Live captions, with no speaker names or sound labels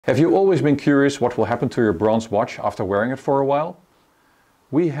Have you always been curious what will happen to your bronze watch after wearing it for a while?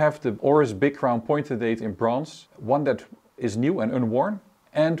 We have the Oris Big Crown pointed date in bronze, one that is new and unworn,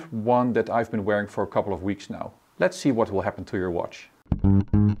 and one that I've been wearing for a couple of weeks now. Let's see what will happen to your watch.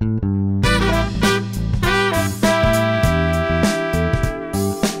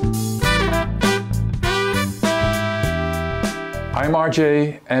 I'm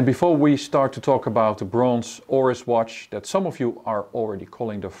RJ, and before we start to talk about the bronze Oris watch that some of you are already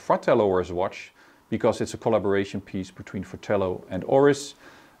calling the Fratello Oris watch because it's a collaboration piece between Fratello and Oris,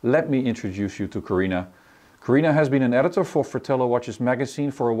 let me introduce you to Karina. Karina has been an editor for Fratello Watches magazine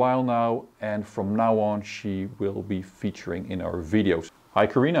for a while now, and from now on she will be featuring in our videos. Hi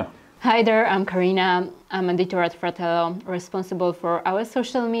Karina. Hi there, I'm Karina. I'm editor at Fratello, responsible for our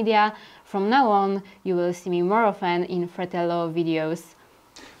social media. From now on, you will see me more often in Fratello videos.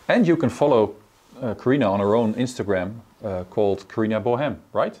 And you can follow Karina on her own Instagram called Karina Bohem,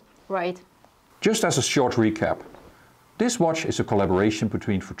 right? Right. Just as a short recap, this watch is a collaboration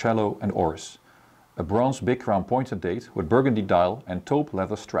between Fratello and Oris. A bronze Big Crown pointed date with burgundy dial and taupe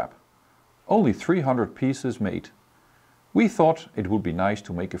leather strap. Only 300 pieces made. We thought it would be nice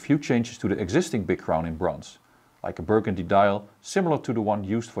to make a few changes to the existing Big Crown in bronze, like a burgundy dial similar to the one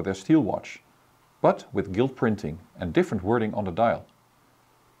used for their steel watch, but with gilt printing and different wording on the dial.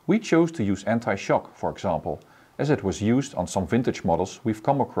 We chose to use anti-shock, for example, as it was used on some vintage models we've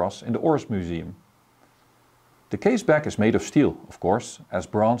come across in the Oris Museum. The case back is made of steel, of course, as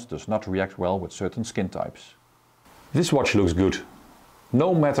bronze does not react well with certain skin types. This watch looks good.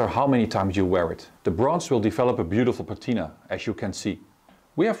 No matter how many times you wear it, the bronze will develop a beautiful patina, as you can see.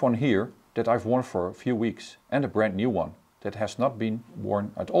 We have one here that I've worn for a few weeks and a brand new one that has not been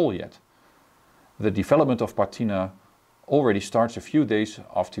worn at all yet. The development of patina already starts a few days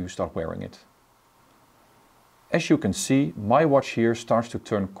after you start wearing it. As you can see, my watch here starts to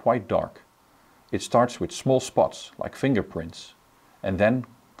turn quite dark. It starts with small spots like fingerprints, and then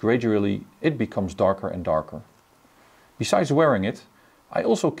gradually it becomes darker and darker. Besides wearing it, I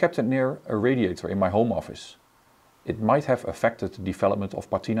also kept it near a radiator in my home office. It might have affected the development of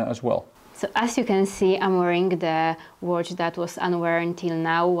patina as well. So as you can see, I'm wearing the watch that was unworn till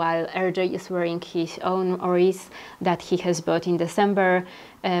now, while RJ is wearing his own Oris that he has bought in December.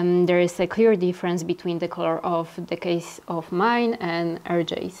 There is a clear difference between the color of the case of mine and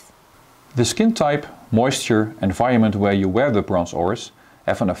RJ's. The skin type, moisture, environment where you wear the bronze Oris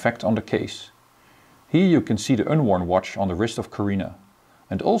have an effect on the case. Here you can see the unworn watch on the wrist of Karina.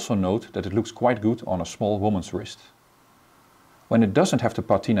 And also note that it looks quite good on a small woman's wrist. When it doesn't have the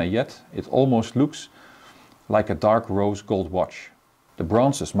patina yet, it almost looks like a dark rose gold watch. The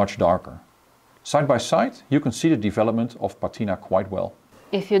bronze is much darker. Side by side, you can see the development of patina quite well.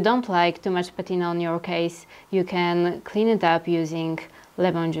 If you don't like too much patina on your case, you can clean it up using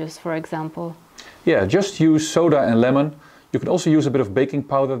lemon juice, for example. Yeah, just use soda and lemon. You can also use a bit of baking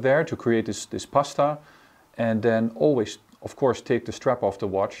powder there to create this pasta, and then always of course take the strap off the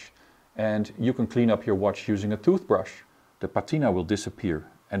watch, and you can clean up your watch using a toothbrush. The patina will disappear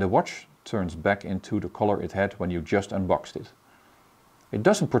and the watch turns back into the color it had when you just unboxed it. It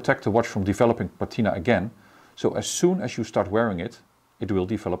doesn't protect the watch from developing patina again, so as soon as you start wearing it, it will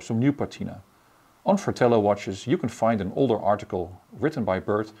develop some new patina. On Fratello watches you can find an older article written by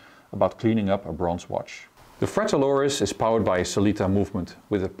Bert about cleaning up a bronze watch. The Fratello Oris is powered by a Celita movement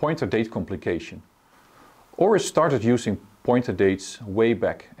with a pointer date complication. Oris started using pointer dates way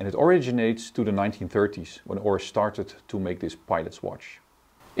back, and it originates to the 1930s when Oris started to make this pilot's watch.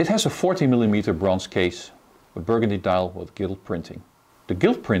 It has a 40mm bronze case with burgundy dial with gilt printing. The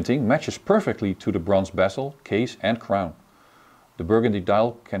gilt printing matches perfectly to the bronze bezel, case and crown. The burgundy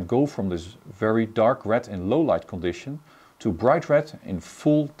dial can go from this very dark red in low light condition to bright red in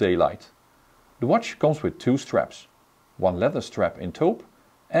full daylight. The watch comes with two straps, one leather strap in taupe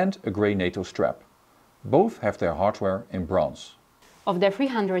and a grey NATO strap. Both have their hardware in bronze. Of the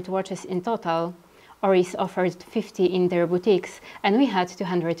 300 watches in total, Oris offered 50 in their boutiques, and we had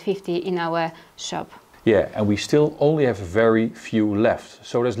 250 in our shop. Yeah, and we still only have very few left,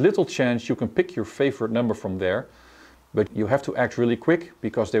 so there's little chance you can pick your favorite number from there, but you have to act really quick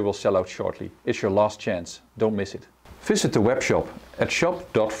because they will sell out shortly. It's your last chance, don't miss it. Visit the web shop at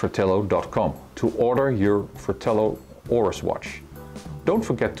shop.fratello.com to order your Fratello Oris watch. Don't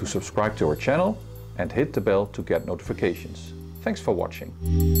forget to subscribe to our channel and hit the bell to get notifications. Thanks for watching.